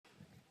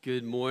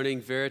Good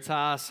morning,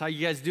 Veritas. How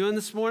you guys doing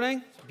this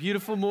morning?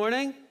 Beautiful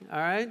morning, all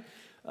right?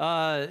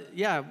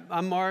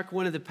 I'm Mark,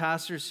 one of the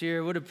pastors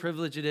here. What a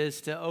privilege it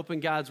is to open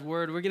God's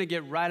Word. We're going to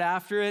get right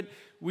after it.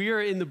 We are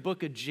in the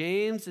book of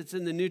James. It's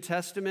in the New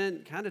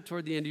Testament, kind of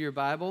toward the end of your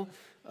Bible.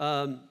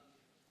 And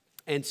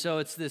so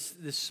it's this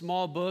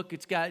small book.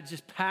 It's got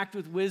just packed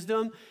with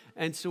wisdom.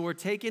 And so we're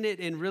taking it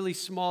in really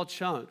small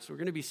chunks. We're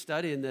going to be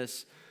studying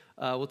this.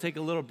 We'll take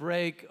a little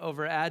break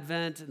over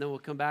Advent, and then we'll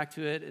come back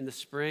to it in the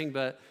spring.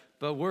 But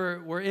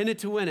we're in it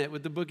to win it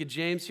with the book of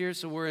James here.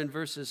 So we're in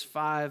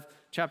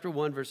chapter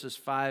 1, verses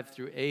 5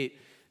 through 8.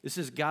 This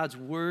is God's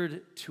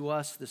word to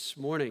us this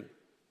morning.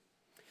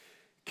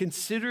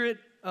 Consider it,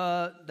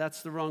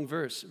 that's the wrong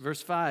verse.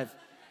 Verse 5.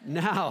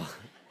 Now,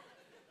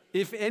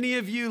 if any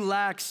of you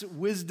lacks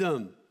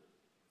wisdom,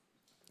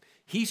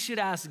 he should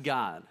ask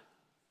God,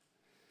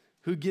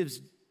 who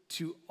gives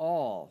to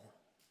all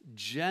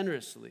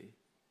generously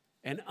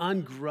and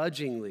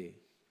ungrudgingly,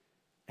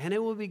 and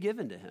it will be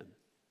given to him.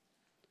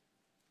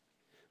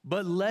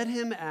 But let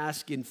him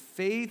ask in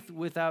faith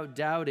without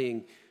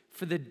doubting,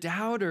 for the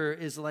doubter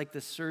is like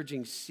the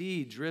surging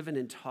sea driven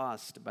and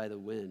tossed by the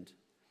wind.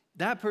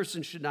 That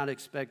person should not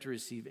expect to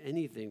receive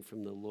anything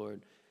from the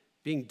Lord,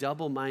 being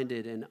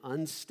double-minded and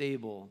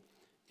unstable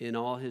in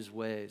all his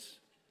ways.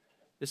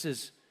 This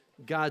is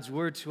God's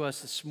word to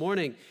us this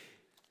morning,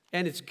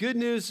 and it's good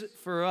news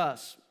for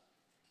us.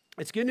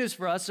 It's good news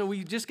for us. So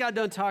we just got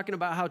done talking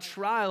about how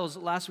trials,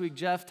 last week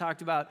Jeff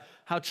talked about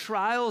how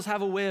trials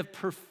have a way of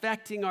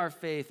perfecting our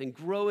faith and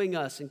growing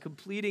us and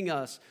completing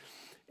us.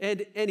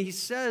 And he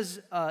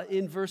says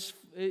in verse,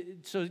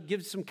 so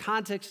give some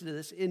context to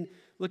this.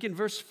 Look in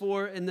verse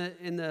 4 in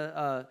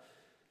the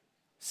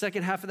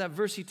second half of that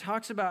verse, he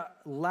talks about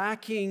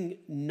lacking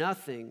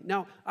nothing.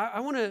 Now, I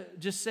want to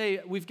just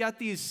say we've got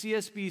these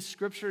CSB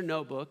scripture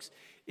notebooks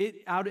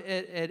out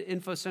at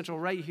Info Central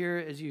right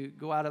here as you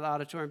go out of the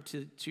auditorium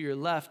to your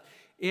left.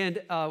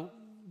 And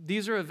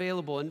these are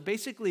available. And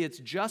basically, it's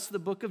just the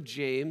book of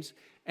James.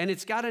 And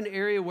it's got an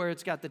area where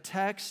it's got the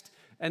text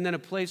and then a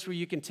place where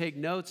you can take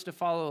notes to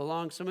follow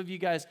along. Some of you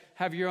guys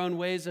have your own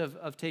ways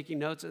of taking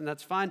notes, and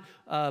that's fine.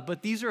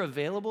 But these are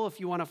available if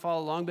you want to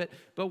follow along.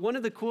 But one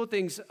of the cool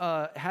things,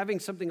 having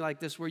something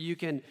like this where you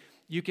can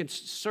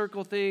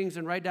circle things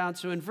and write down.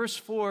 So in verse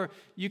 4,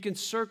 you can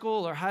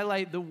circle or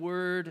highlight the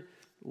word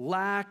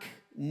lack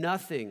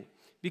nothing.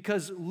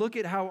 Because look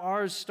at how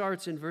ours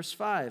starts in verse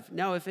 5.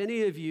 Now, if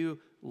any of you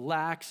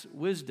lacks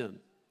wisdom.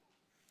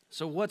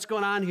 So what's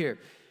going on here?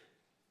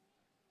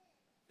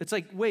 It's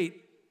like,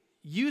 wait,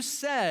 you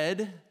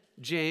said,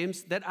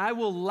 James, that I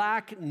will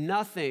lack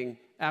nothing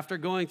after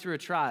going through a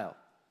trial.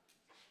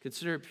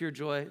 Consider it pure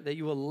joy that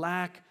you will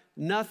lack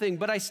nothing,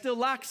 but I still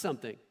lack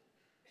something.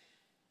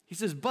 He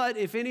says, but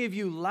if any of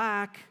you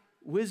lack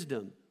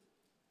wisdom,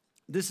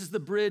 this is the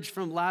bridge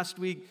from last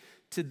week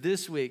to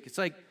this week. It's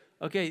like,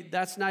 okay,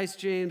 that's nice,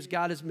 James.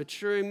 God is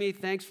maturing me.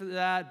 Thanks for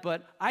that.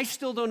 But I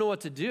still don't know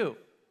what to do.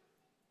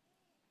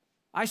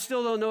 I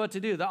still don't know what to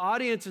do. The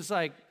audience is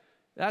like,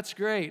 that's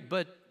great,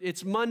 but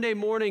it's Monday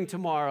morning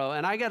tomorrow,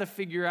 and I got to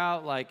figure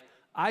out,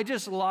 I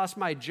just lost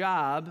my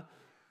job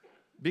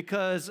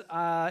because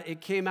it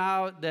came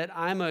out that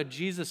I'm a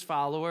Jesus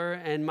follower,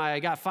 and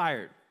I got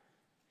fired.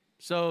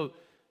 So,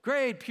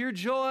 great, pure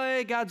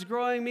joy, God's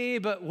growing me,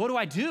 but what do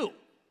I do?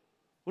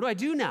 What do I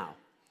do now?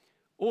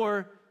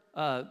 Or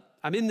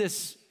I'm in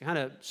this kind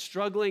of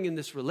struggling in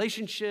this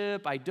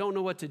relationship. I don't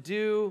know what to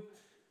do.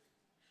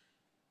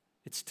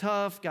 It's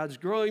tough. God's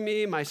growing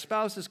me. My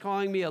spouse is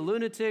calling me a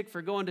lunatic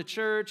for going to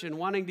church and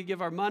wanting to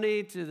give our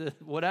money to the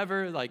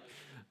whatever.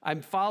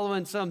 I'm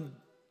following some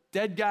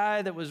dead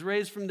guy that was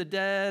raised from the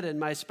dead, and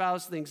my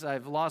spouse thinks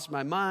I've lost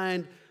my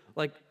mind.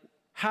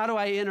 How do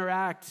I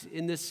interact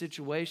in this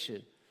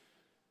situation?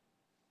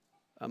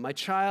 My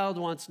child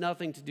wants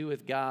nothing to do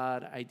with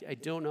God. I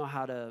don't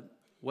know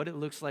what it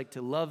looks like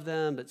to love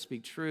them but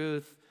speak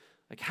truth.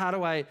 How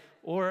do I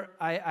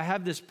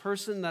have this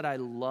person that I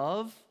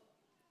love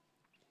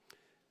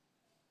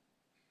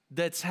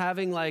that's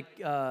having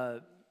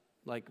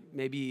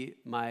maybe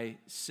my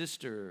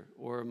sister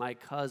or my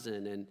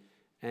cousin,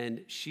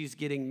 and she's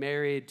getting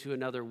married to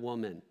another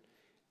woman,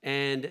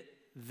 and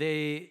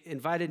they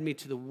invited me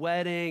to the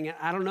wedding.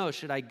 I don't know,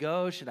 should I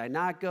go? Should I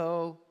not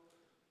go?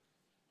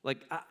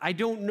 I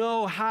don't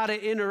know how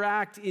to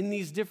interact in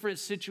these different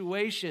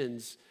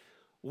situations.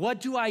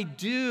 What do I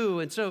do?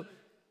 And so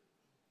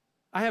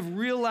I have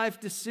real life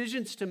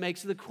decisions to make.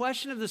 So the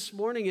question of this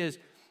morning is,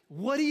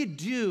 what do you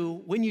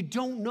do when you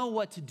don't know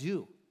what to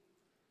do?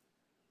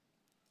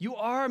 You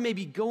are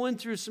maybe going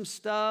through some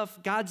stuff.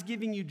 God's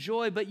giving you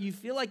joy, but you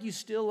feel like you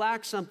still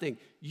lack something.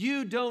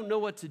 You don't know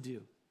what to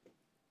do.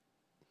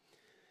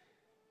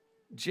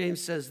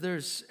 James says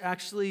there's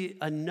actually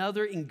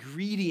another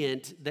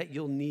ingredient that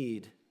you'll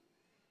need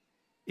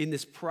in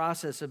this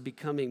process of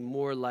becoming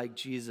more like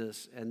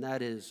Jesus, and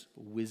that is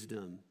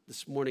wisdom.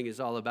 This morning is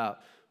all about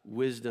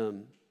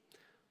wisdom.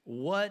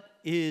 What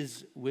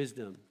is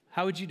wisdom?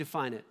 How would you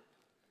define it?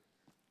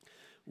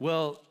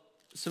 Well,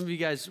 some of you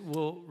guys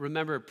will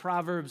remember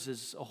Proverbs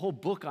is a whole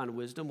book on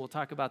wisdom. We'll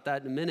talk about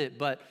that in a minute.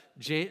 But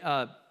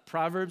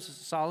Proverbs,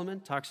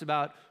 Solomon talks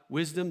about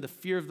wisdom. The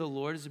fear of the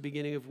Lord is the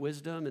beginning of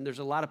wisdom. And there's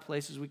a lot of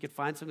places we could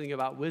find something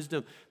about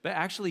wisdom. But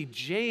actually,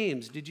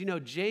 James, did you know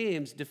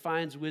James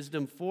defines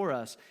wisdom for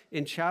us?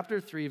 In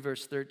chapter 3,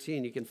 verse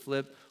 13, you can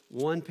flip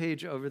one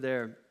page over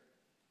there.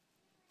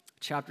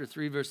 Chapter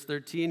 3, verse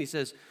 13, he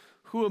says,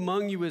 "Who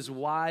among you is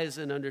wise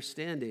and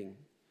understanding?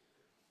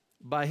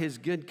 By his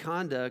good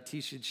conduct,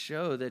 he should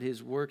show that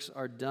his works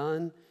are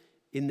done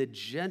in the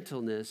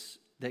gentleness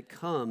that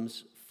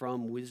comes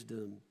from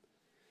wisdom.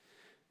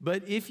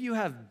 But if you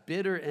have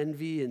bitter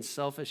envy and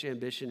selfish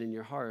ambition in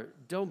your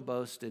heart, don't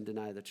boast and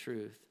deny the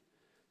truth.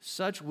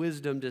 Such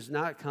wisdom does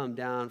not come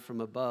down from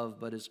above,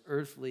 but is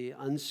earthly,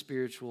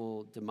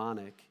 unspiritual,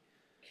 demonic.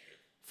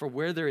 For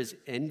where there is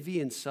envy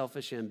and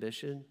selfish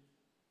ambition,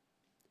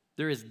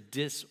 there is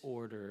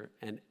disorder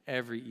and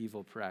every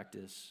evil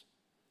practice.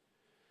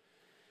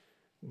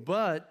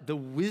 But the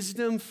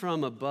wisdom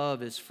from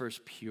above is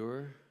first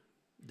pure,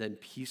 then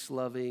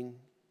peace-loving,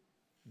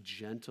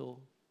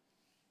 gentle,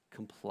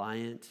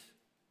 compliant,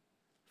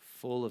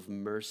 full of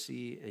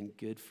mercy and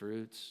good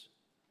fruits,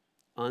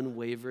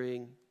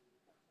 unwavering,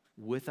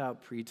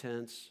 without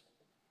pretense,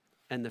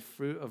 and the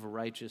fruit of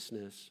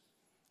righteousness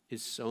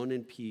is sown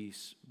in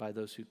peace by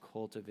those who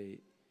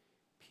cultivate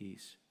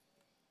peace."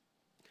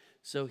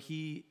 So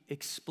he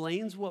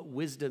explains what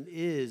wisdom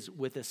is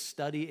with a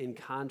study in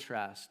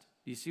contrast.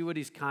 You see what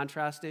he's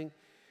contrasting?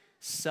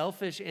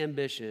 Selfish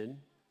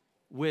ambition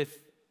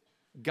with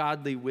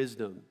godly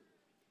wisdom.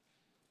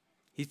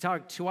 He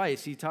talked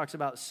twice. He talks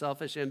about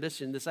selfish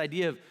ambition, this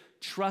idea of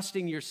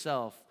trusting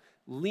yourself,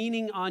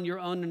 leaning on your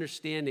own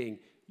understanding.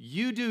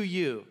 You do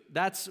you.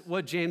 That's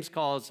what James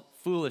calls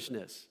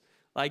foolishness.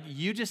 Like,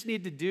 you just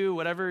need to do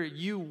whatever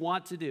you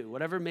want to do,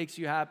 whatever makes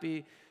you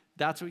happy.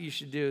 That's what you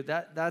should do.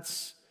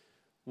 That's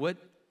what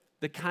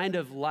the kind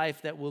of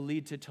life that will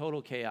lead to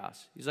total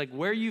chaos. He's like,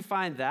 where you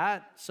find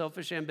that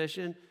selfish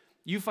ambition,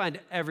 you find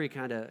every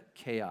kind of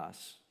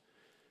chaos.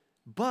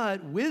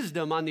 But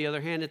wisdom, on the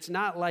other hand, it's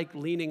not like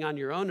leaning on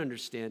your own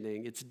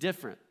understanding. It's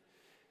different.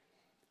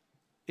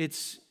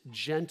 It's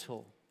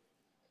gentle,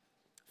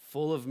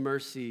 full of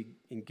mercy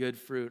and good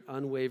fruit,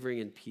 unwavering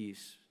in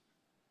peace.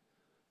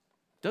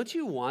 Don't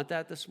you want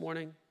that this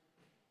morning?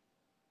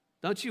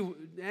 Don't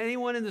you,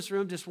 anyone in this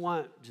room just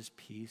want just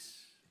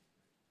peace?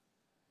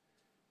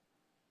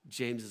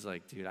 James is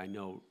like, dude, I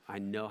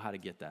know how to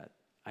get that.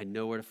 I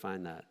know where to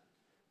find that.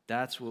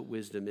 That's what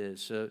wisdom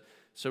is.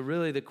 So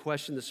really the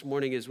question this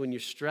morning is, when you're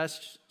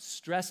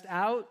stressed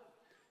out,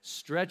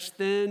 stretched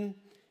thin,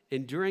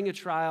 enduring a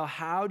trial,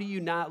 how do you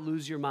not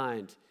lose your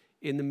mind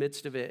in the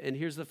midst of it? And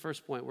here's the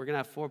first point. We're going to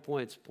have 4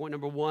 points. Point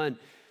number 1,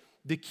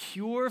 the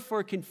cure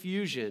for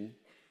confusion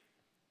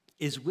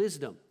is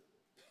wisdom.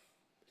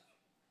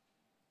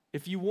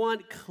 If you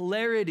want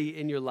clarity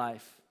in your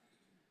life,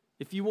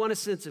 if you want a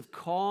sense of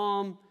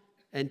calm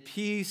and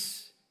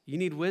peace, you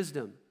need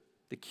wisdom.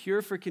 The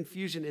cure for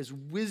confusion is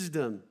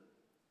wisdom.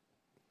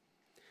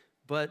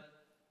 But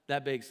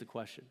that begs the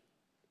question,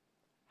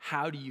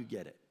 how do you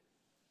get it?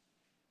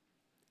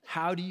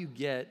 How do you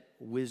get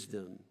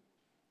wisdom?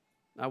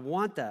 I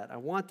want that,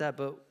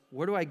 but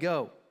where do I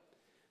go?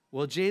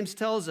 Well, James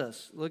tells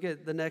us, look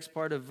at the next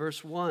part of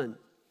verse 1.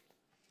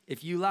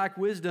 If you lack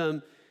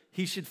wisdom,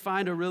 he should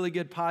find a really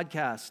good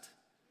podcast.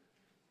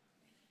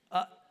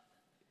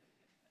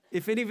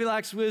 If any of you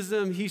lacks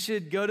wisdom, he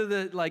should go to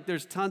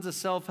there's tons of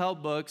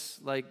self-help books.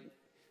 Like,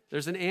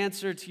 there's an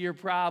answer to your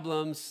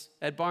problems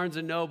at Barnes &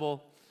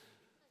 Noble.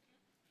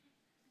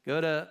 Go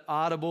to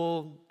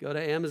Audible, go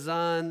to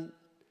Amazon,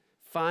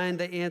 find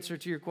the answer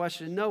to your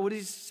question. No, what does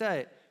he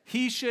say?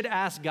 He should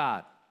ask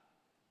God.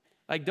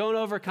 Like, don't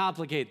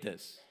overcomplicate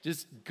this.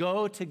 Just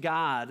go to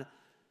God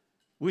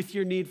with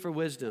your need for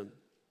wisdom.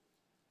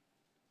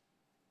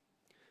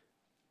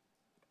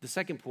 The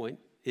second point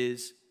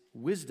is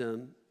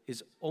wisdom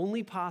is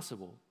only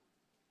possible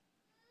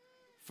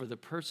for the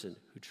person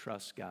who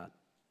trusts God.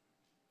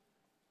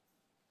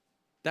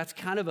 That's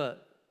kind of a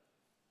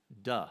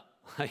duh.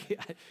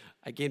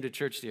 I came to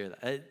church to hear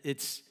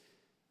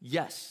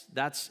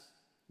that.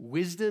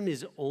 Wisdom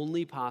is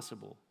only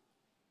possible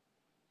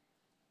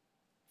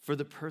for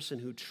the person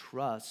who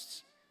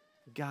trusts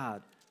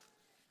God.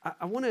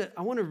 I want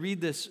to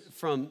read this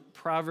from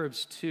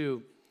Proverbs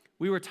 2.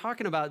 We were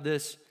talking about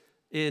this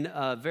in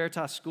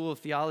Veritas School of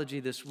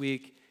Theology this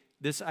week,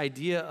 this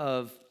idea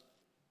of,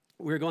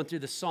 we were going through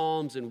the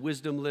Psalms and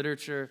wisdom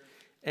literature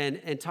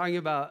and talking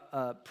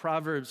about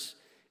Proverbs.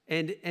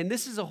 And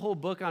this is a whole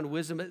book on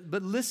wisdom,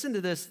 but listen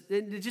to this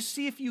and just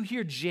see if you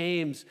hear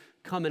James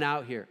coming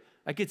out here.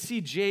 I could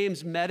see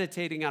James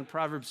meditating on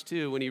Proverbs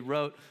 2 when he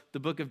wrote the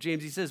book of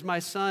James. He says, "My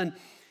son,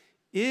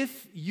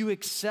 if you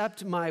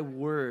accept my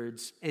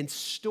words and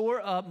store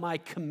up my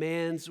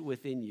commands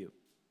within you,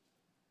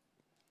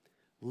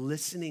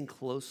 listening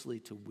closely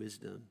to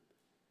wisdom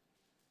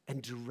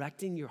and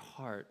directing your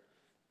heart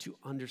to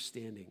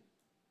understanding.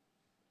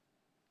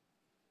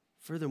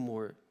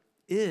 Furthermore,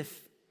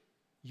 if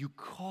You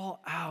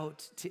call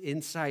out to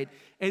insight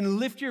and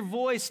lift your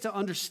voice to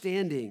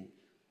understanding.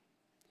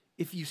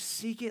 If you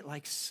seek it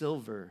like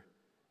silver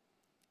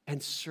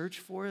and search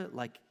for it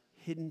like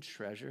hidden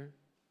treasure,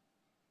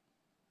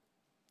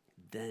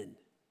 then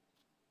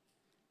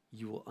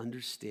you will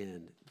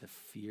understand the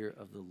fear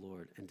of the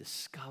Lord and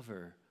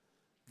discover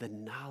the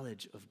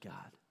knowledge of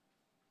God.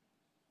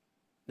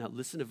 Now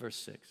listen to verse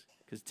 6,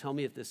 because tell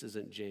me if this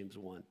isn't James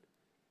 1.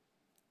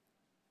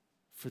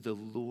 For the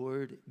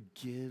Lord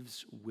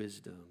gives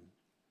wisdom.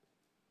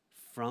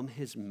 From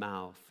his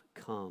mouth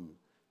come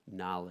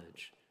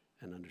knowledge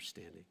and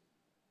understanding.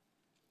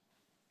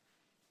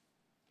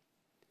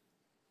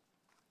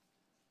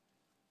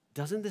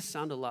 Doesn't this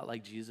sound a lot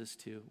like Jesus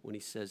too, when he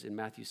says in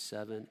Matthew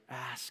 7,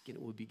 ask and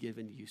it will be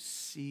given to you,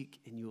 seek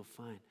and you will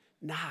find,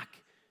 knock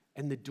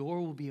and the door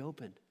will be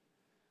opened.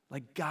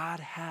 Like God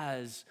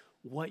has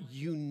what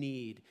you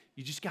need.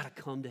 You just got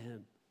to come to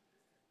him.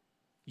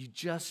 You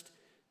just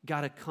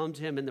got to come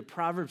to him. And the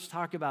Proverbs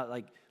talk about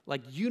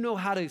like you know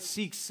how to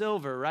seek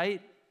silver,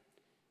 right?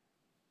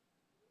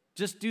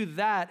 Just do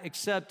that,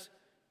 except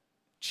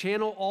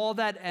channel all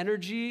that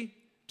energy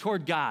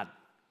toward God.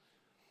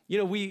 You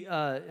know, we, in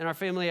our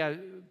family, I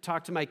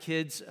talk to my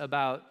kids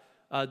about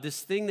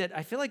this thing that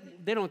I feel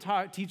like they don't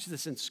teach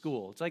this in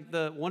school. It's like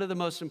one of the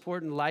most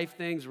important life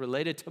things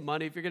related to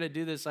money. If you're going to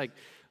do this, like,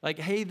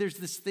 hey, there's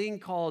this thing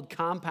called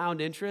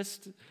compound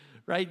interest,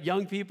 right?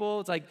 Young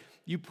people, it's like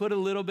you put a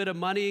little bit of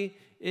money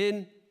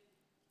in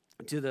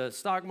to the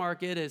stock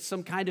market as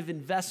some kind of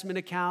investment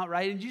account,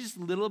 right? And you just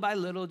little by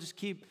little just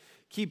keep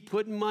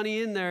putting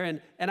money in there.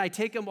 And I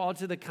take them all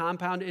to the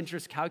compound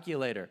interest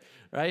calculator,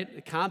 right?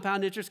 The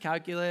compound interest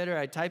calculator,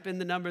 I type in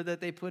the number that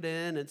they put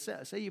in and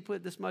say you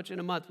put this much in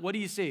a month. What do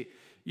you see?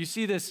 You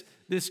see this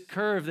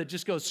curve that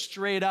just goes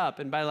straight up.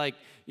 And by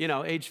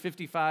age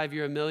 55,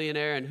 you're a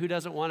millionaire, and who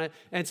doesn't want it?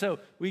 And so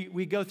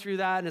we go through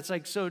that, and it's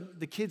like, so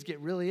the kids get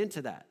really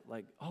into that.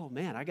 Like, oh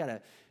man, I got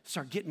to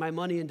start getting my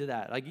money into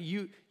that. Like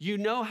you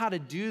know how to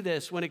do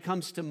this when it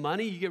comes to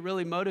money. You get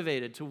really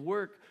motivated to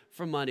work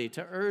for money,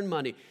 to earn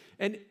money.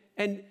 And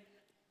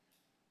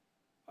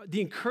the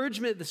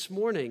encouragement this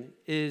morning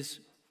is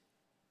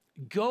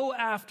go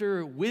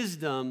after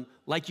wisdom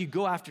like you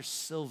go after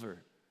silver.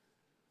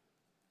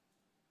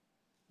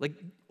 Like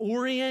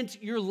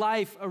orient your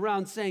life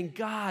around saying,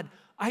 God,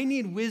 I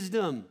need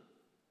wisdom.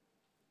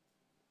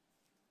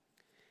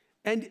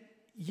 And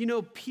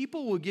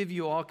people will give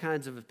you all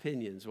kinds of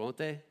opinions, won't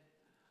they?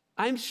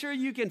 I'm sure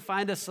you can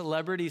find a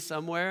celebrity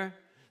somewhere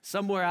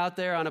out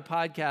there on a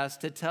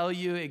podcast to tell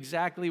you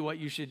exactly what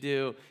you should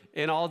do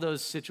in all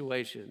those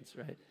situations,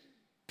 right?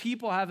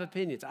 People have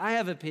opinions. I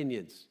have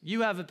opinions.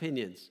 You have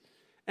opinions.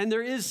 And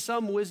there is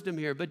some wisdom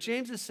here. But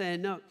James is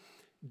saying, no,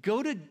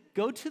 go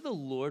to the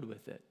Lord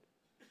with it.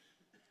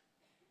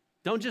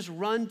 Don't just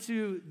run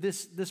to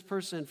this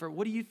person for,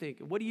 what do you think?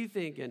 What do you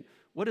think? And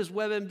what does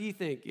WebMD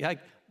think? Like,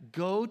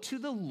 go to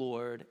the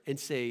Lord and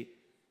say,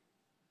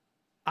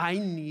 I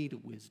need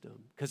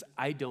wisdom because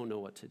I don't know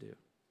what to do.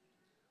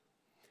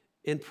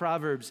 In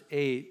Proverbs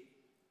 8,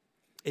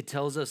 it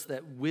tells us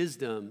that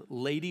wisdom,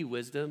 Lady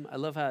Wisdom, I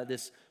love how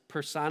this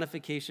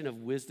personification of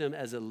wisdom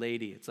as a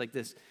lady, it's like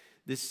this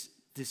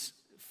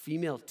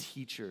female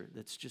teacher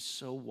that's just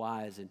so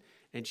wise,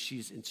 and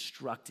she's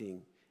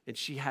instructing, and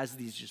she has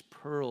these just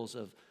pearls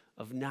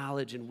of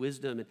knowledge and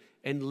wisdom.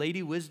 And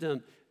Lady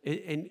Wisdom,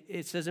 and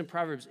it says in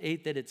Proverbs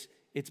 8 that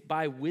it's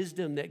by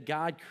wisdom that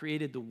God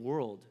created the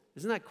world.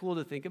 Isn't that cool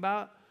to think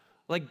about?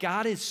 Like,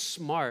 God is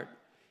smart.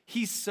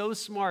 He's so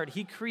smart.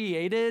 He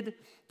created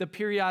the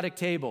periodic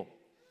table,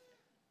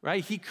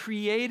 right? He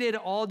created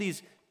all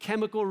these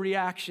chemical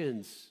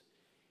reactions.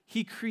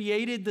 He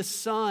created the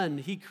sun.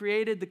 He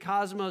created the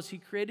cosmos. He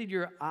created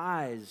your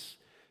eyes,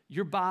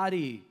 your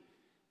body.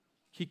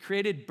 He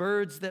created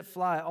birds that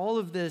fly, all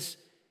of this.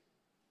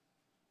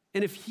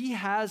 And if he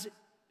has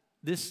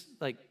this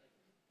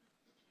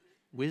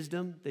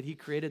wisdom that he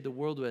created the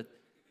world with,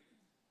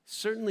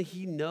 certainly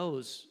he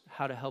knows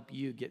how to help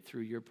you get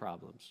through your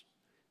problems.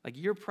 Like,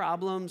 your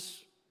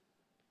problems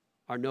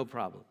are no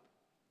problem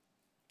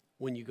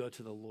when you go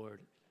to the Lord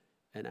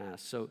and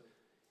ask. So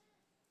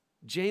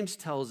James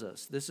tells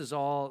us, this is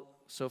all,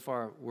 so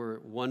far we're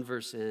one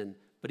verse in,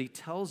 but he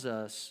tells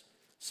us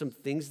some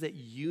things that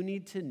you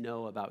need to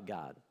know about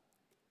God.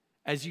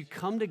 As you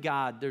come to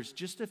God, there's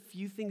just a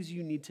few things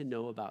you need to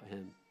know about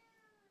him.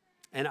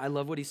 And I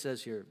love what he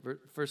says here.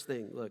 First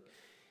thing, look,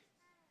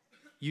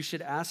 you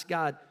should ask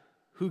God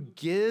who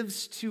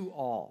gives to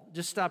all.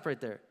 Just stop right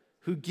there.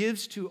 Who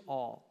gives to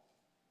all.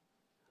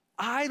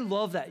 I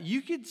love that.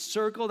 You could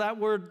circle that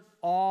word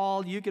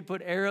all. You could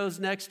put arrows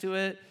next to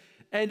it.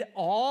 And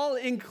all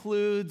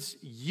includes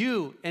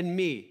you and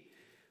me.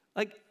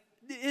 Like,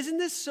 isn't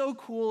this so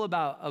cool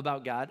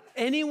about God?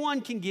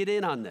 Anyone can get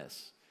in on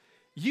this.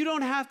 You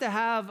don't have to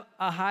have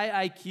a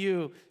high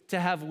IQ to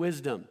have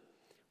wisdom,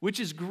 which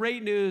is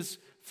great news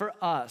for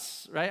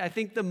us, right? I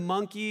think the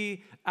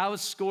monkey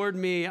outscored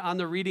me on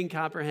the reading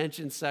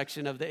comprehension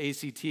section of the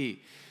ACT.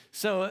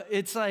 So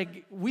it's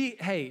like,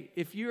 hey,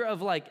 if you're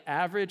of like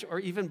average or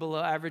even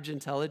below average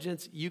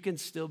intelligence, you can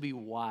still be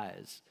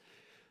wise.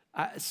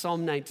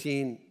 Psalm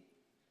 19,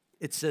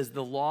 it says,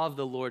 the law of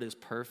the Lord is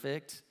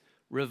perfect,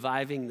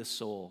 reviving the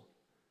soul.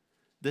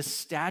 The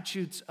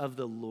statutes of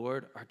the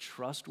Lord are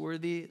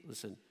trustworthy,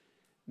 listen,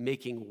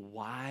 making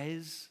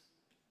wise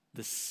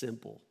the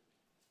simple.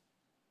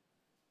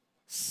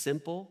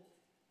 Simple,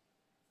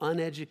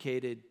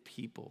 uneducated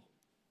people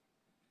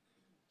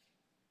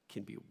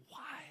can be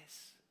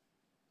wise.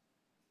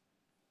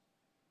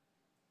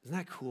 Isn't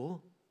that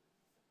cool?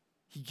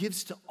 He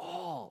gives to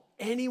all.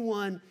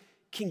 Anyone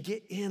can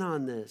get in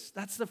on this.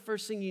 That's the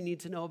first thing you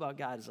need to know about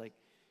God is like,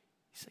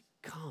 he's like,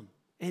 come,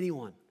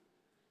 anyone.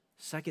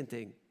 Second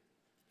thing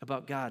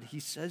about God,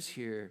 he says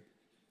here,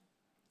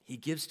 he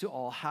gives to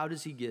all. How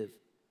does he give?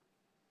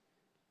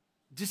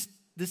 Just,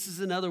 this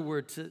is another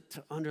word to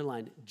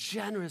underline,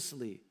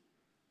 generously.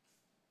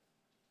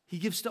 He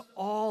gives to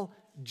all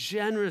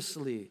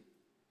generously.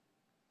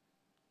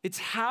 It's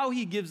how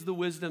he gives the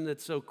wisdom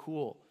that's so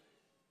cool.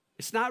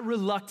 It's not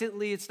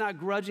reluctantly, it's not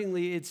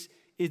grudgingly, it's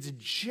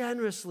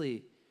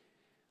generously.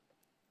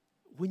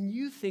 When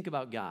you think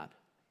about God,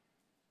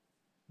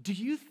 do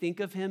you think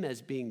of him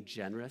as being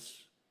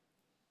generous?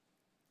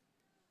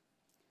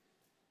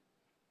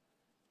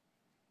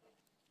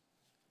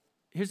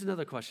 Here's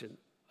another question.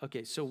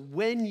 Okay, so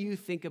when you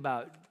think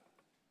about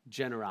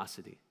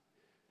generosity,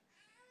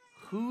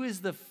 who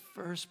is the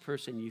first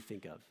person you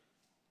think of?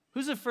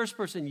 Who's the first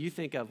person you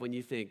think of when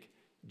you think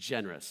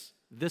generous?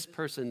 This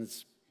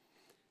person's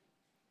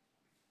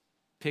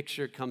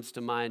picture comes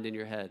to mind in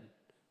your head.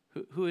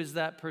 Who is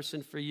that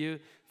person for you?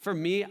 For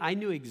me, I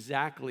knew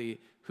exactly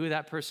who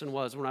that person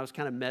was when I was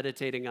kind of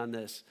meditating on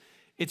this.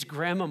 It's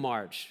Grandma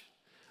Marge.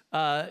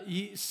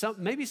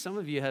 Maybe some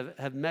of you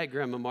have met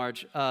Grandma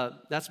Marge.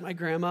 That's my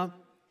grandma.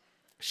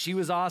 She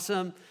was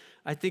awesome.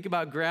 I think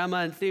about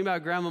grandma and think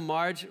about Grandma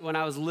Marge when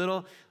I was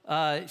little.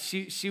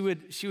 She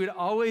would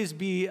always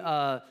be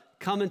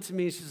coming to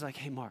me. She's like,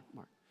 hey, Mark.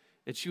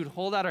 And she would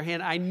hold out her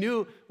hand. I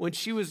knew when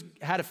she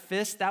had a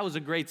fist, that was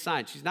a great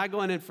sign. She's not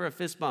going in for a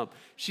fist bump.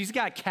 She's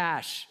got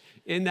cash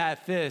in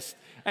that fist.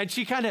 And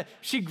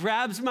she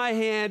grabs my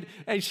hand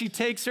and she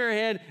takes her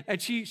hand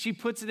and she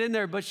puts it in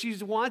there, but she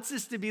wants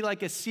this to be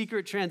like a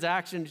secret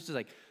transaction. She's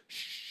like,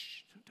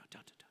 shh,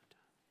 don't.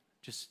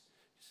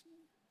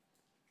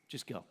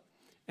 Just go.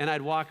 And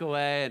I'd walk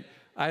away and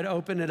I'd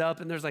open it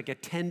up and there's like a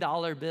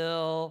 $10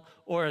 bill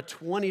or a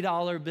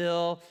 $20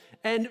 bill.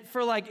 And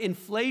for like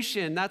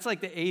inflation, that's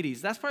like the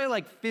 80s. That's probably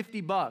like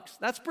 $50.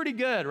 That's pretty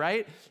good,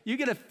 right? You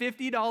get a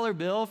 $50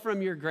 bill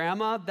from your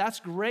grandma,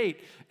 that's great.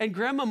 And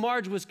Grandma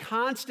Marge was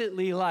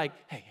constantly like,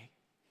 hey,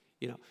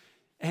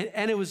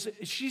 and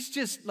she's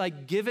just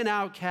like giving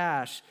out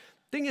cash.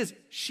 Thing is,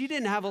 she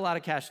didn't have a lot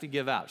of cash to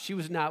give out. She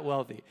was not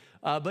wealthy,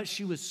 but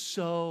she was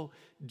so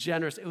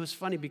generous. It was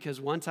funny because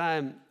one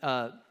time,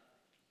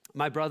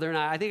 my brother and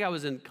I think I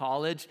was in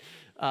college,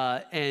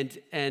 I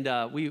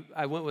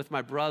went with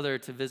my brother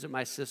to visit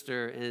my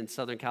sister in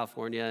Southern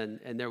California,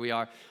 and there we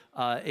are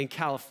in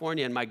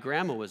California, and my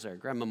grandma was there,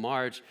 Grandma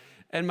Marge,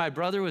 and my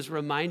brother was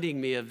reminding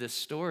me of this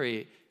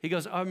story. He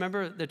goes, oh,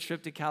 remember the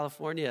trip to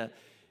California?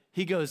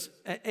 He goes,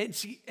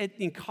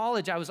 in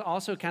college, I was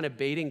also kind of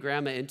baiting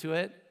Grandma into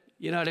it.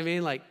 You know what I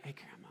mean? Like, hey,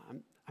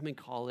 Grandma, I'm in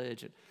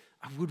college, and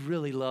I would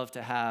really love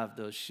to have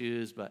those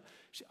shoes, but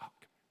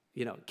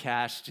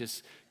cash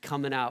just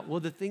coming out. Well,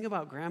 the thing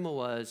about Grandma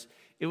was,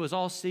 it was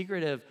all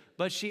secretive,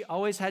 but she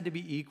always had to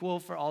be equal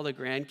for all the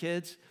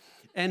grandkids.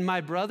 And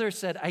my brother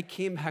said, I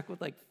came back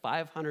with like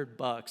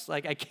 $500.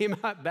 Like I came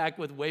back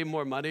with way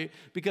more money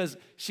because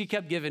she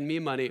kept giving me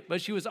money,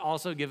 but she was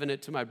also giving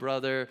it to my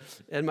brother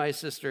and my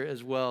sister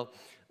as well.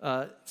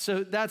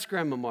 So that's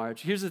Grandma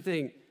Marge. Here's the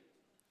thing.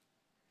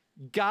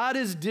 God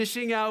is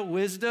dishing out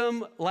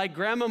wisdom like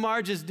Grandma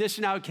Marge is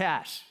dishing out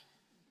cash.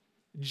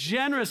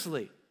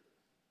 Generously.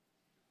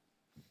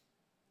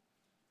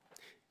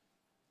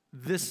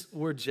 This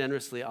word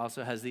generously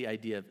also has the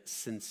idea of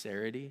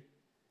sincerity.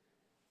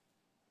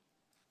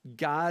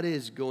 God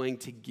is going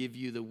to give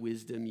you the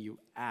wisdom you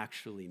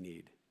actually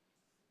need.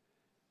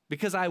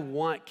 Because I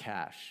want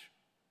cash.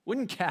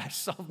 Wouldn't cash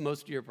solve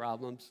most of your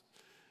problems?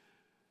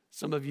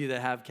 Some of you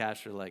that have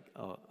cash are like,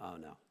 oh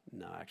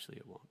no, actually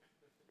it won't.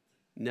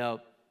 No,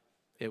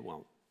 it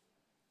won't.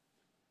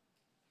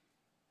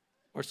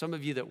 Or some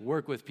of you that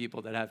work with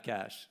people that have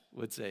cash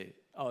would say,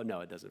 oh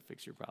no, it doesn't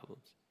fix your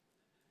problems.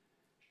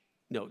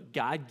 No,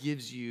 God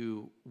gives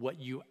you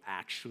what you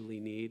actually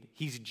need.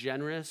 He's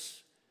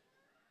generous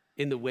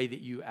in the way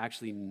that you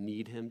actually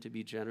need him to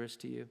be generous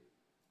to you.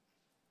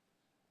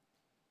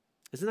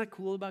 Isn't that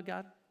cool about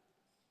God?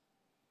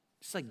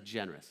 Just like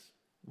generous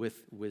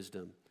with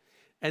wisdom.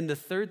 And the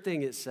third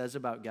thing it says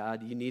about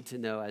God, you need to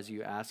know as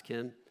you ask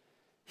him,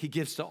 he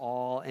gives to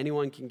all.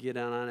 Anyone can get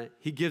in on it.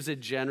 He gives it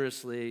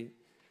generously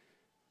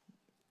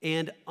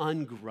and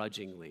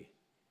ungrudgingly.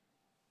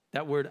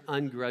 That word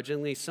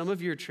ungrudgingly, some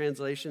of your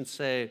translations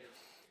say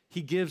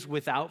he gives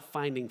without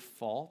finding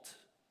fault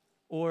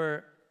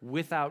or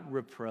without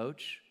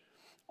reproach.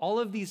 all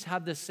of these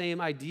have the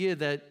same idea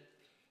that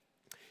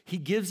he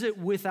gives it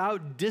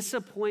without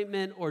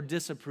disappointment or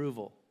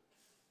disapproval.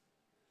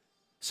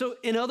 So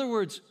in other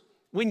words,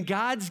 when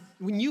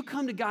you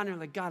come to God and you're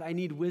like, God, I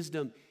need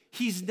wisdom,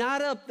 he's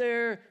not up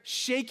there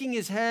shaking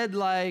his head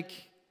like,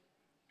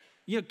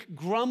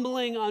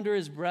 grumbling under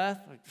his breath.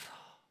 Like,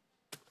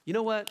 you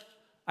know what?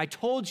 I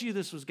told you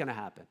this was going to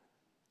happen.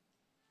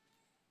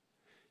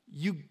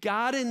 You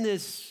got in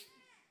this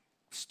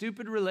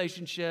stupid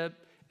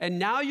relationship, and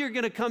now you're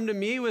going to come to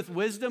me with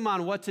wisdom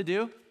on what to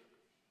do?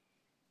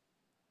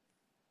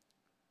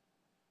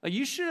 Like,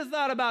 you should have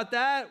thought about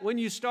that when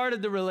you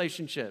started the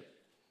relationship.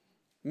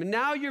 I mean,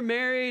 now you're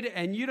married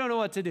and you don't know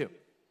what to do.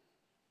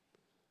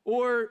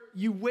 Or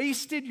you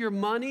wasted your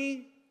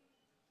money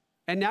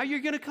and now you're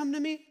going to come to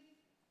me?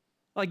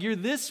 Like, you're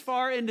this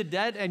far into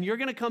debt and you're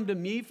going to come to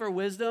me for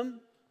wisdom?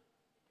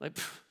 Like,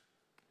 pfft.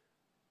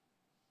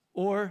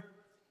 Or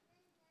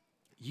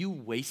you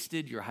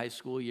wasted your high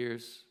school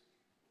years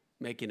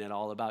making it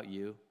all about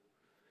you.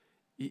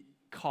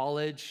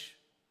 College,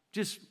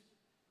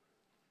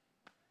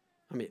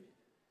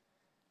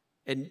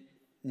 and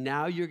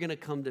now you're going to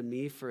come to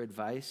me for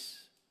advice?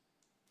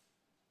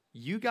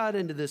 You got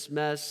into this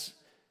mess.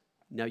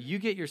 Now you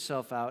get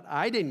yourself out.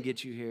 I didn't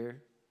get you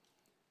here.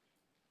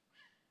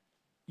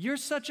 You're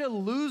such a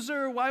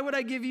loser. Why would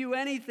I give you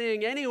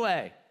anything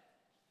anyway?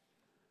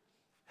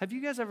 Have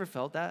you guys ever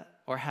felt that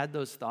or had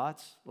those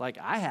thoughts? Like,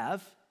 I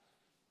have.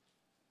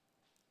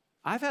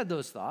 I've had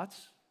those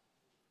thoughts.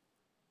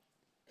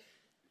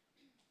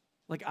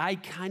 Like, I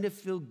kind of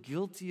feel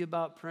guilty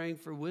about praying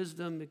for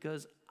wisdom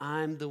because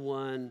I'm the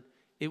one.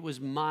 It was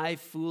my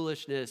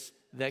foolishness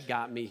that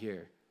got me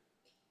here.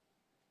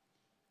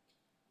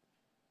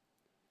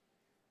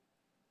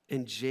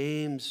 And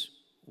James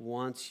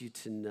wants you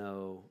to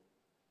know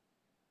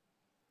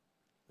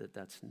that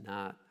that's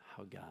not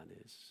how God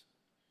is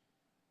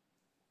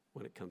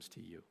when it comes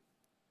to you.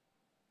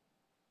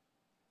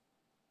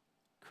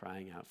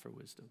 Crying out for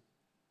wisdom.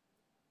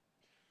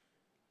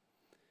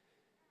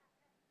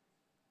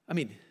 I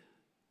mean,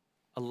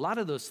 a lot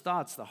of those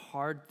thoughts, the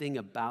hard thing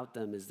about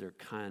them is they're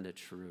kind of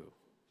true,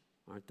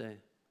 aren't they?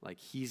 Like,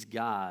 he's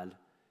God,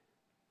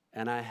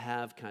 and I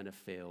have kind of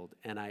failed,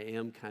 and I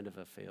am kind of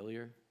a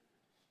failure,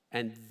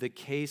 and the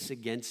case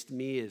against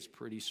me is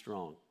pretty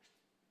strong.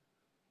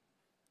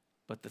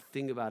 But the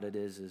thing about it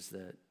is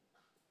that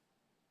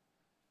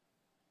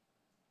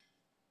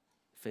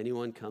if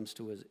anyone comes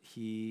to us,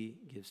 he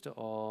gives to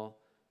all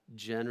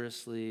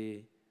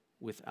generously,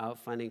 without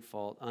finding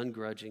fault,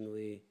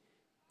 ungrudgingly,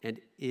 and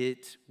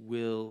it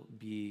will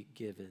be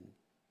given.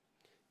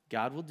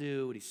 God will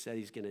do what he said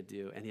he's going to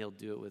do, and he'll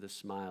do it with a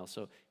smile.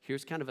 So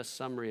here's kind of a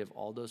summary of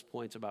all those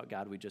points about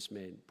God we just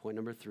made. Point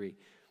number 3,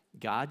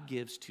 God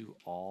gives to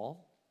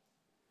all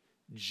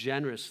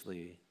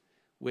generously,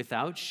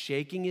 without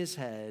shaking his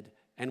head,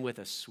 and with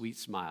a sweet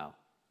smile.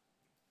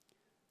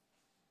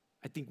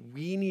 I think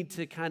we need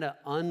to kind of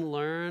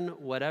unlearn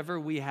whatever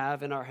we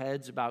have in our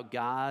heads about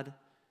God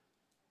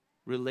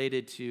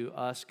related to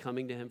us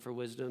coming to him for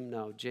wisdom.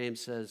 No, James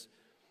says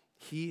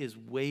he is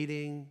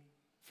waiting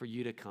for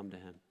you to come to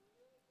him.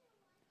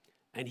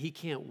 And he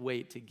can't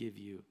wait to give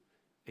you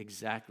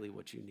exactly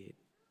what you need,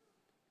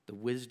 the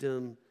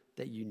wisdom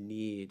that you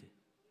need.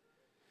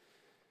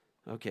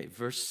 Okay,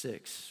 verse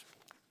 6.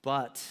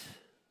 But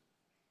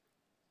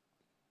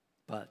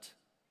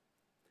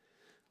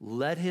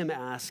let him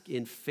ask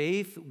in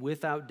faith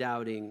without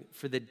doubting,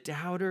 for the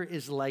doubter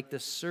is like the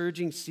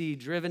surging sea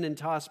driven and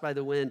tossed by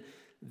the wind.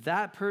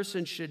 That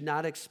person should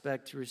not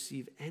expect to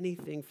receive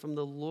anything from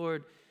the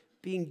Lord,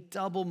 being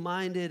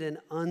double-minded and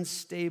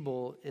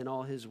unstable in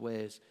all his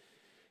ways.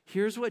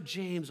 Here's what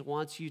James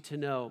wants you to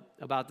know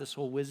about this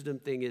whole wisdom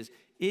thing is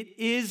it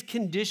is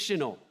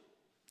conditional.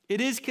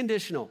 It is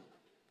conditional.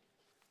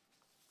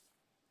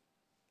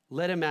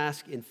 Let him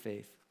ask in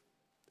faith.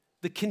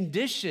 The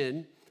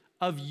condition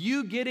of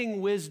you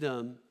getting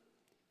wisdom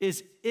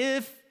is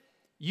if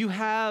you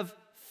have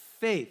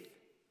faith.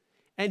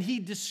 And he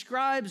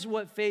describes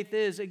what faith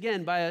is,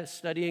 again, by a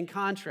study in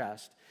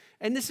contrast.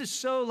 And this is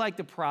so like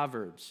the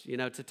Proverbs,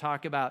 to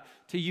talk about,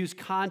 to use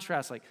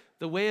contrast, like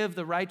the way of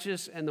the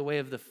righteous and the way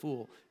of the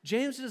fool.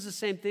 James does the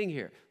same thing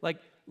here. Like,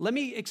 let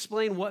me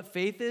explain what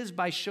faith is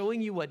by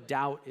showing you what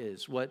doubt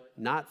is, what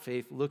not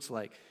faith looks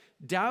like.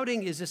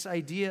 Doubting is this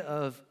idea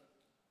of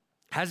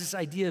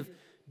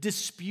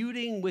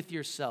disputing with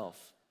yourself.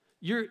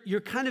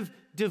 You're kind of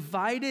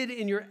divided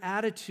in your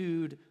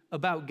attitude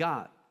about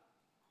God.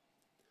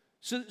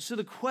 So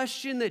the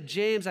question that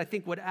James, I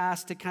think, would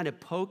ask to kind of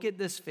poke at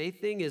this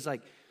faith thing is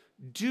like,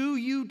 do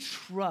you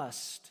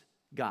trust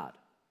God?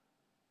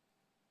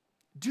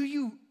 Do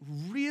you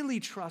really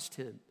trust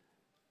him?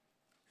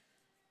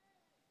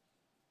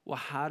 Well,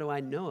 how do I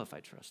know if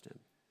I trust him?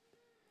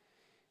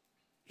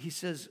 He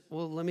says,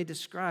 well, let me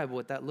describe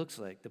what that looks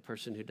like, the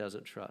person who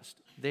doesn't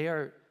trust. They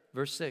are,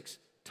 verse 6,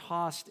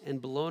 tossed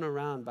and blown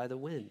around by the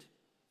wind.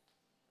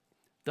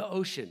 The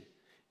ocean,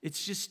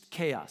 it's just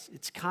chaos.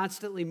 It's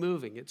constantly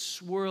moving. It's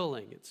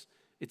swirling.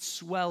 It's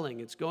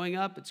swelling, it's going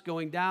up, it's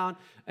going down,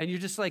 and you're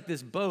just like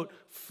this boat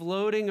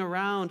floating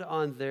around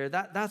on there.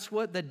 That's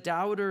what the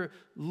doubter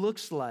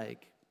looks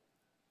like.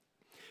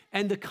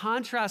 And the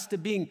contrast to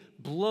being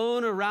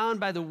blown around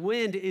by the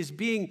wind is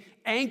being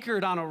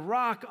anchored on a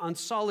rock on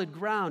solid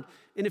ground.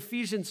 In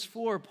Ephesians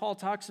 4, Paul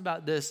talks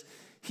about this.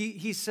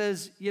 He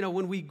says,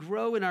 when we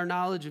grow in our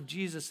knowledge of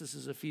Jesus, this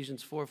is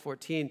Ephesians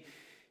 4:14,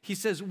 he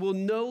says, we'll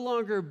no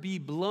longer be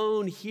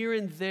blown here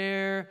and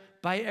there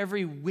by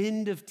every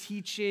wind of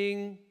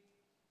teaching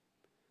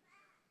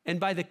and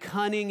by the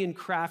cunning and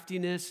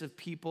craftiness of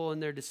people and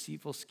their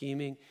deceitful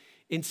scheming.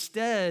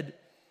 Instead,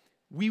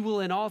 we will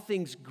in all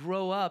things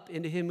grow up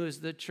into him who is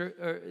the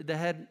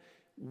head.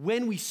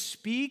 When we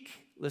speak,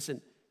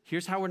 listen,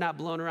 here's how we're not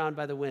blown around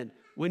by the wind.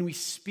 When we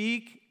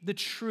speak the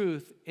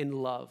truth in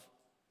love.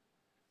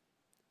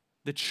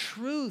 The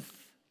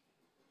truth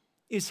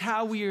is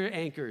how we are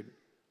anchored.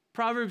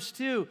 Proverbs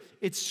 2,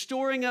 it's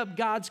storing up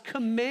God's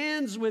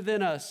commands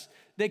within us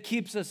that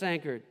keeps us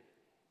anchored.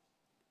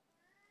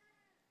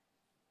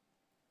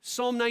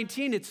 Psalm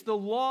 19, it's the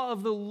law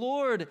of the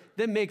Lord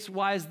that makes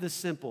wise the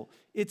simple.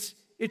 It's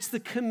the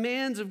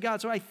commands of God.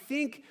 So I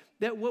think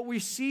that what we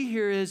see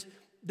here is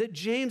that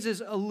James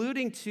is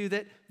alluding to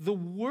that the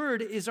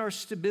word is our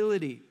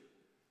stability.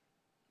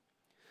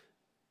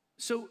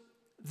 So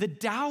the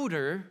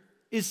doubter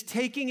is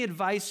taking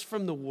advice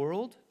from the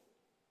world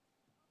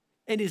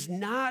and is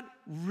not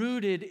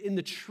rooted in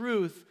the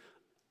truth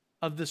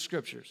of the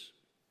scriptures.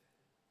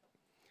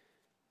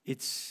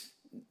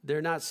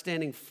 They're not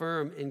standing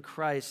firm in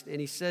Christ. And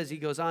he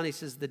goes on,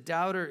 the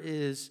doubter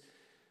is,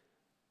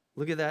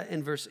 look at that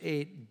in verse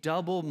 8,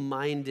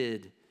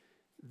 double-minded.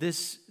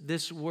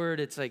 This word,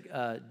 it's like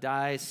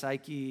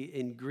psyche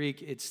in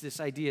Greek. It's this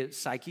idea,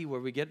 psyche,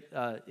 where we get,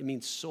 it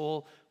means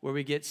soul, where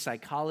we get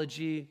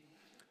psychology.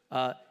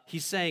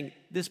 He's saying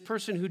this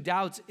person who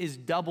doubts is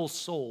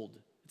double-souled.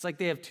 It's like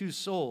they have two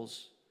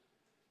souls.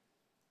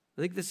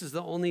 I think this is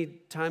the only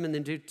time in the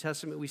New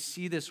Testament we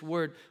see this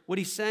word. What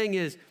he's saying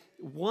is,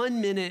 one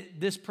minute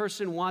this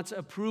person wants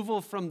approval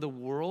from the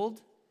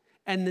world,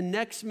 and the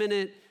next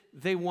minute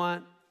they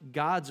want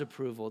God's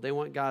approval. They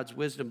want God's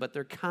wisdom, but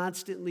they're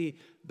constantly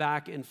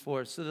back and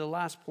forth. So the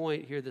last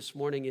point here this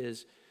morning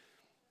is,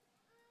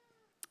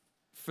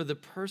 for the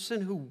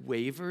person who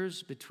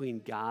wavers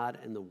between God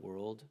and the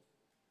world,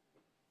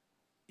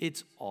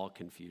 it's all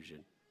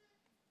confusion.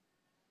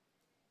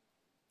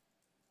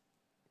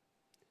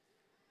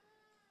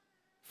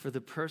 For the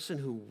person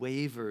who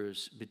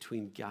wavers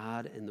between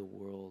God and the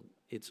world,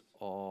 it's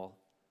all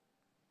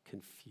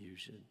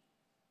confusion.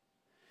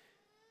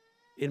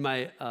 In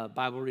my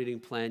Bible reading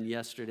plan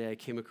yesterday, I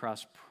came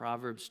across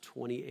Proverbs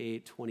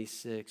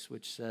 28:26,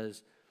 which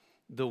says,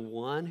 the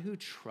one who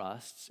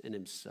trusts in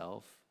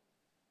himself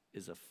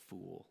is a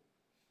fool.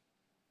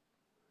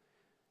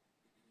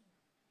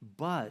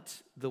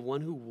 But the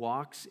one who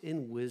walks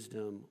in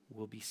wisdom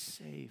will be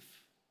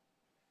safe.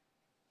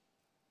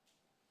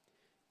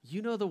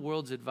 You know the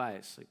world's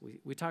advice. Like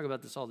we talk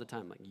about this all the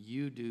time. Like,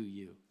 you do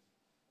you.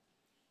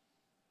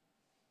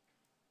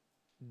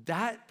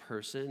 That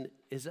person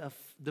is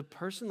the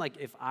person, like,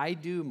 if I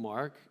do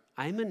Mark,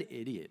 I'm an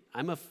idiot.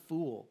 I'm a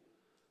fool.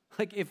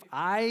 Like, if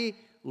I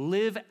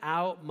live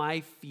out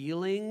my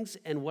feelings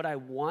and what I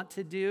want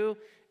to do,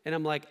 and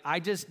I'm like, I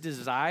just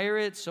desire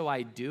it, so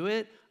I do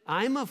it,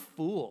 I'm a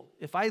fool.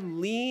 If I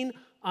lean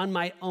on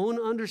my own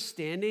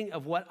understanding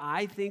of what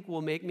I think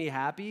will make me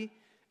happy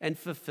and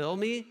fulfill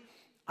me,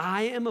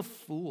 I am a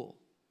fool.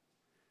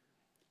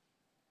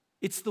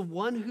 It's the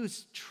one who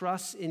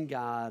trusts in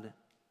God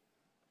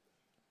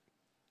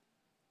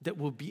that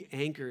will be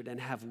anchored and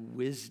have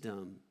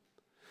wisdom.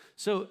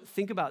 So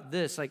think about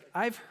this. Like,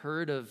 I've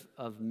heard of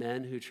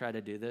men who try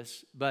to do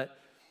this, but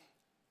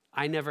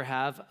I never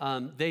have.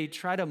 They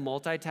try to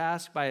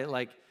multitask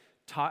by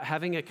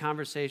having a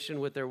conversation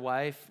with their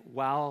wife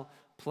while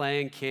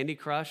playing Candy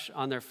Crush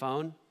on their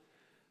phone.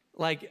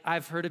 Like,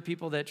 I've heard of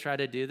people that try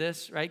to do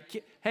this, right?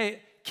 Hey,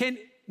 can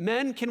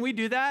we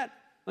do that?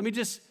 Let me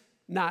just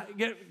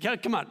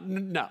come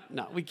on.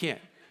 No, we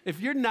can't. If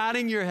you're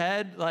nodding your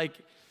head,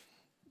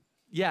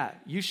 yeah,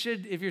 you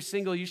should, if you're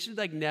single, you should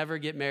never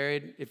get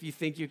married if you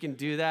think you can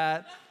do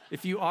that.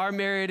 If you are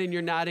married and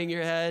you're nodding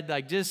your head,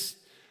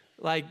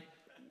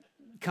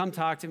 come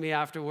talk to me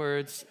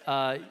afterwards.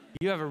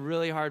 You have a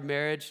really hard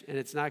marriage, and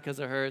it's not because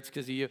of her, it's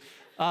because of you.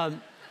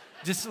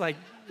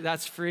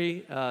 That's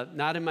free.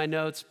 Not in my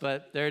notes,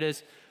 but there it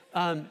is.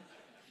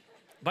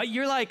 But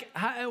you're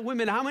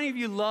women, how many of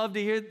you love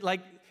to hear,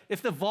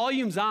 if the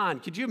volume's on,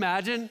 could you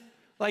imagine?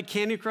 Like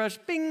Candy Crush,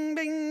 bing,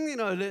 bing,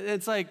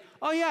 it's like,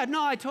 oh yeah,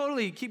 no, I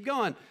totally, keep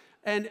going.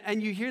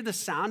 And you hear the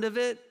sound of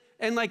it,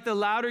 and the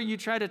louder you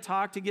try to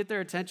talk to get their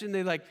attention,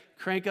 they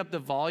crank up the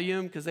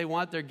volume because they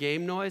want their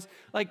game noise.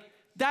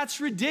 That's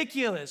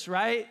ridiculous,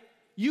 right?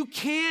 You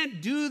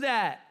can't do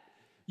that.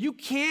 You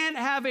can't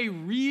have a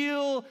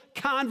real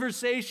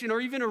conversation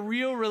or even a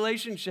real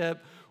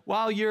relationship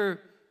while you're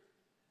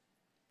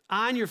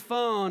on your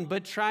phone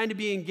but trying to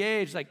be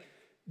engaged.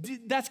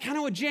 That's kind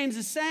of what James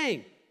is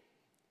saying.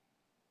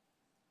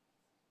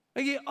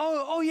 Like,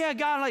 oh yeah,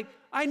 God, like,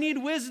 I need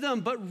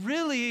wisdom, but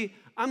really,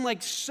 I'm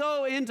like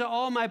so into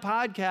all my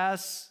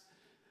podcasts.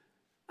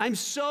 I'm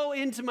so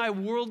into my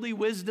worldly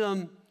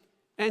wisdom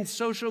and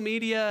social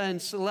media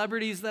and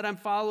celebrities that I'm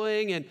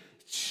following, and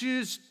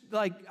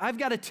I've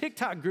got a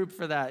TikTok group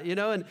for that,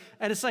 and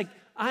it's like,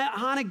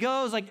 on it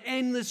goes, like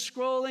endless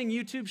scrolling,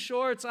 YouTube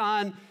shorts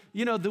on,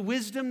 the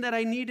wisdom that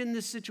I need in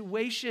this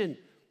situation.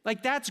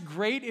 Like, that's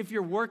great if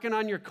you're working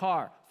on your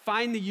car.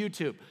 Find the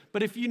YouTube.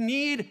 But if you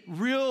need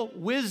real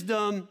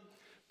wisdom,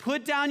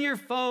 put down your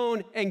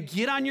phone and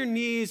get on your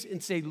knees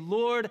and say,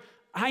 Lord,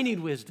 I need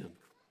wisdom.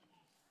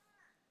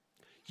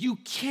 You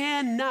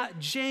cannot.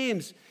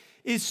 James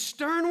is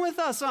stern with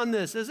us on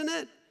this, isn't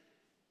it?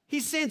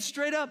 He's saying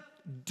straight up,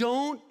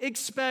 don't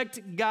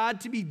expect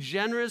God to be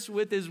generous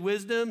with his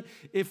wisdom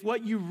if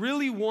what you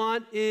really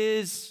want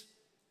is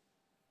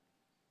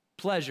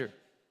pleasure.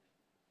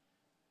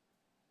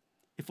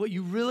 If what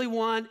you really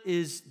want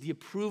is the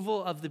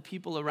approval of the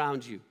people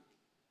around you.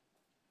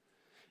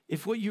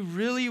 If what you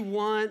really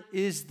want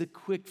is the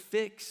quick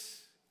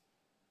fix,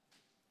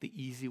 the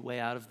easy way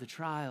out of the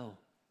trial,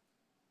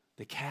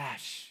 the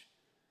cash.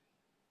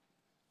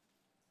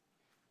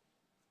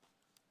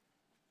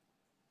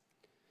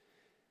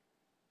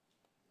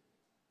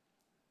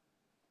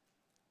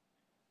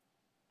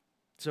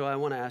 So I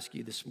want to ask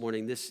you this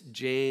morning, this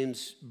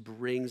James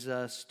brings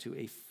us to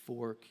a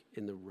fork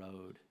in the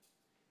road.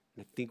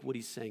 And I think what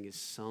he's saying is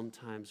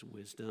sometimes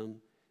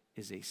wisdom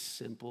is a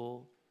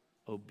simple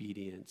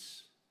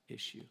obedience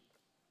issue.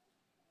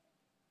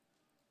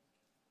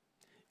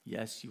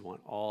 Yes, you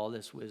want all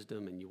this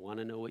wisdom and you want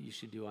to know what you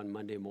should do on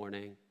Monday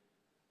morning.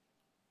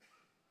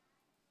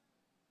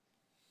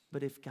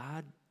 But if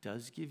God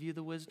does give you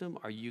the wisdom,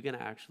 are you going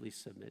to actually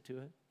submit to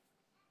it?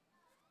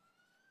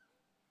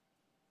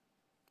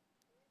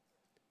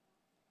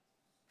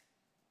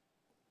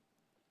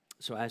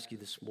 So I ask you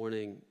this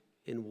morning,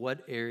 in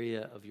what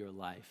area of your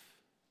life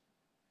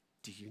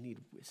do you need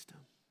wisdom?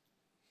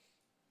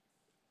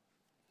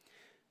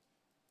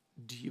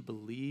 Do you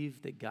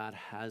believe that God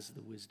has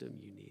the wisdom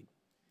you need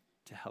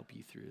to help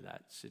you through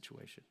that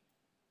situation?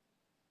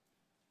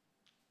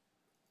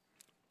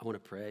 I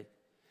want to pray,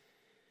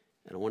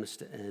 and I want us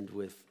to end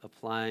with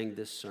applying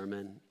this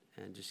sermon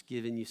and just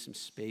giving you some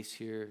space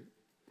here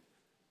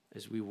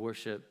as we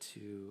worship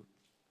to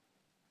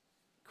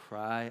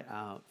cry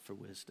out for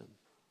wisdom.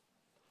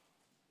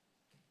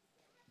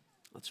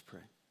 Let's pray.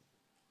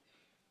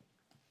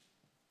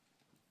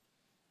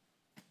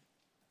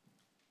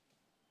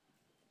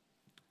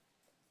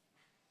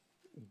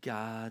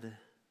 God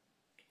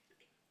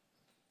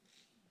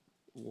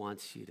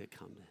wants you to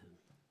come to him.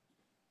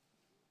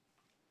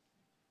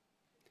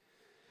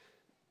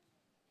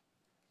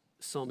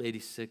 Psalm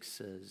 86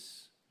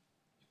 says,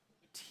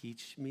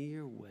 "Teach me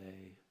your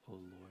way, O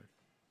Lord,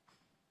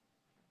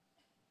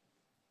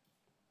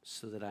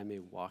 so that I may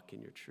walk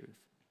in your truth.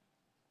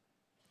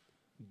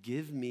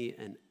 Give me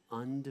an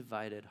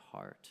undivided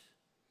heart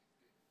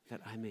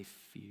that I may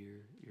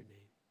fear your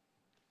name."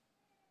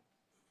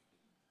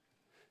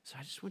 So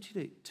I just want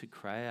you to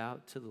cry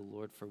out to the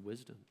Lord for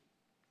wisdom.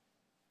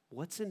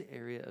 What's an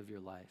area of your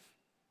life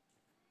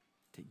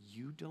that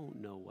you don't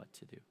know what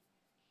to do?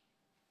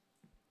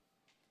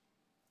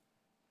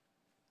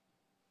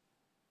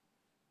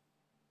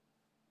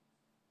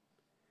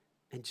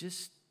 And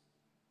just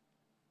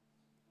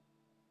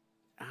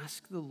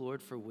ask the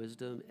Lord for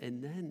wisdom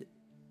and then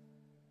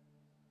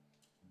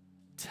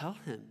tell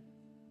him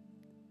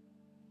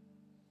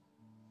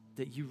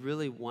that you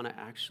really want to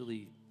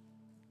actually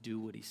do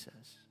what he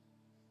says.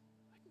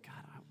 Like,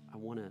 God, I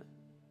want to,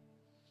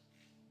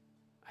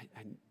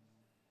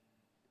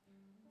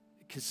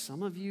 because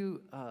some of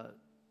you,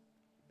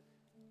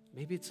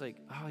 maybe it's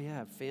like, oh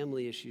yeah,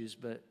 family issues,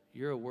 but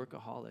you're a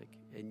workaholic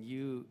and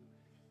you've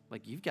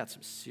got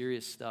some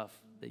serious stuff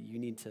that you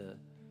need to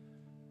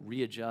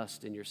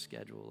readjust in your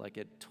schedule, like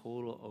a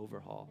total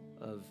overhaul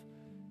of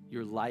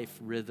your life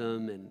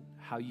rhythm and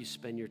how you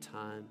spend your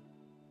time.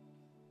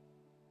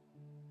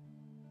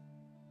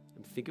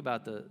 And think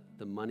about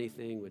the money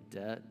thing with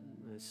debt.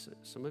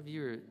 Some of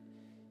you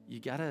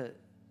gotta,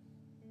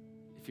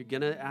 if you're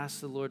gonna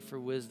ask the Lord for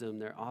wisdom,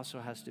 there also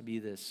has to be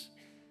this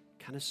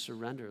kind of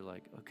surrender,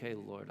 like, okay,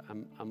 Lord,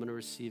 I'm gonna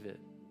receive it,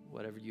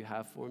 whatever you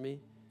have for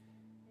me.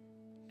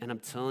 And I'm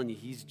telling you,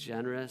 he's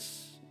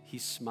generous,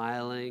 he's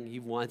smiling, he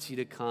wants you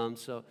to come.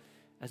 So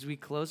as we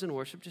close in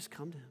worship, just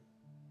come to him.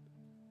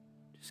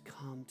 Just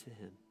come to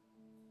him.